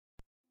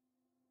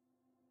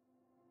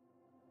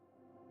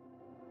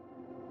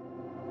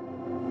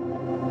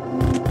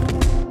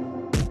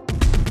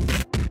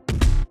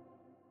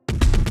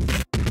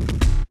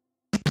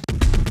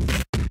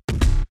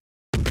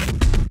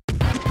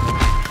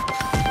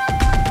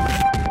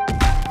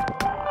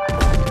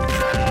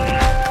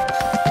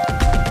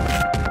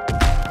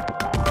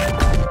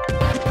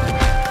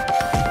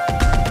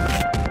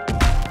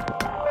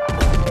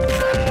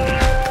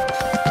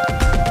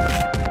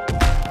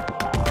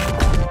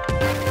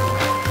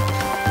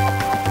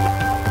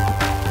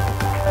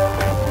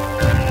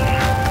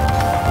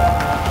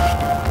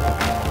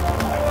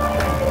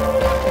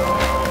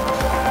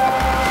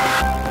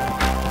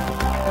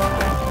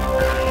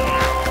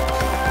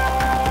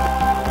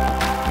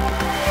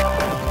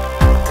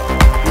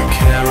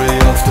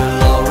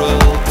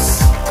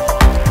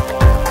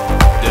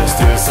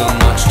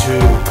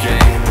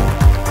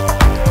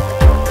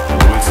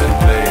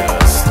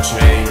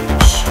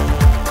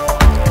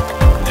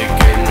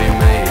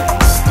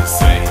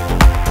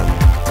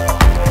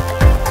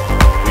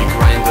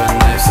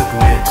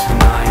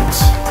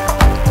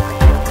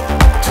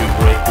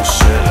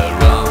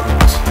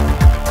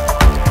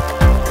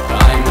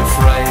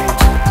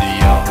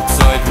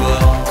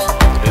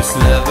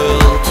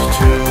crumbled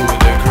to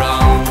the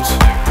ground.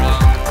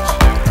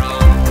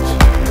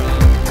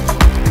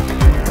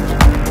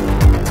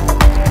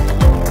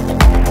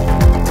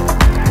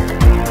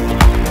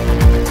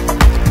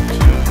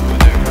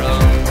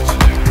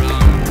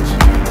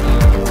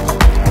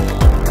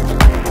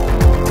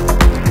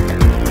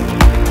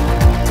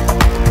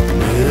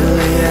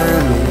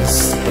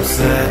 Millions of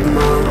sad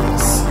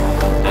months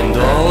and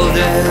all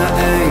their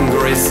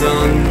angry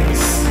sons.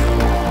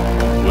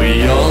 We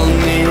all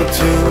need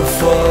to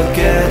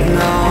forget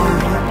now.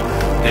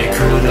 They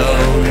could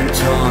own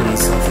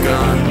tons of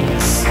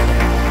guns.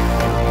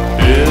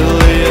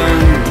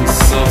 Billions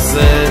of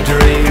sad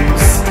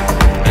dreams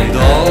and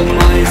all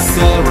my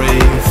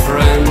sorry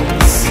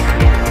friends.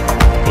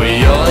 We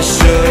all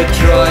should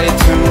try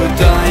to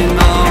die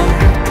now.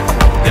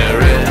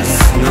 There is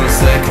no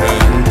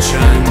second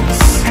chance.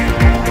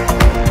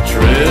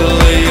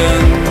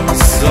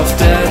 Trillions of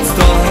dead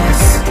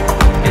stars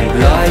and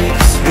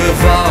lives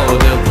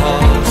without a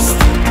past.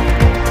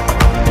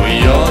 We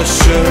all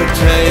should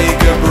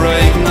take a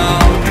break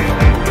now.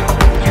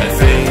 I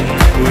think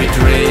we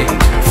drink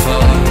too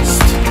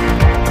fast.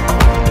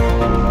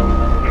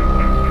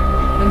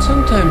 And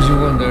sometimes you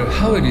wonder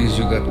how it is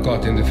you got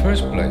caught in the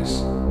first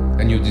place,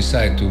 and you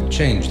decide to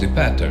change the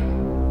pattern.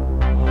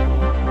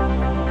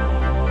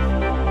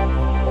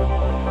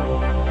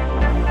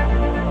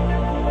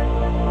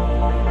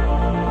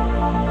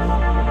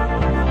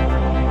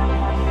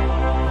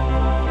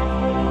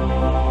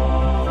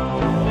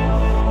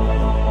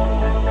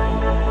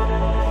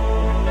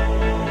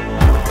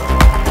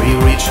 We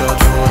reach out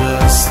for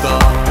the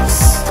stars.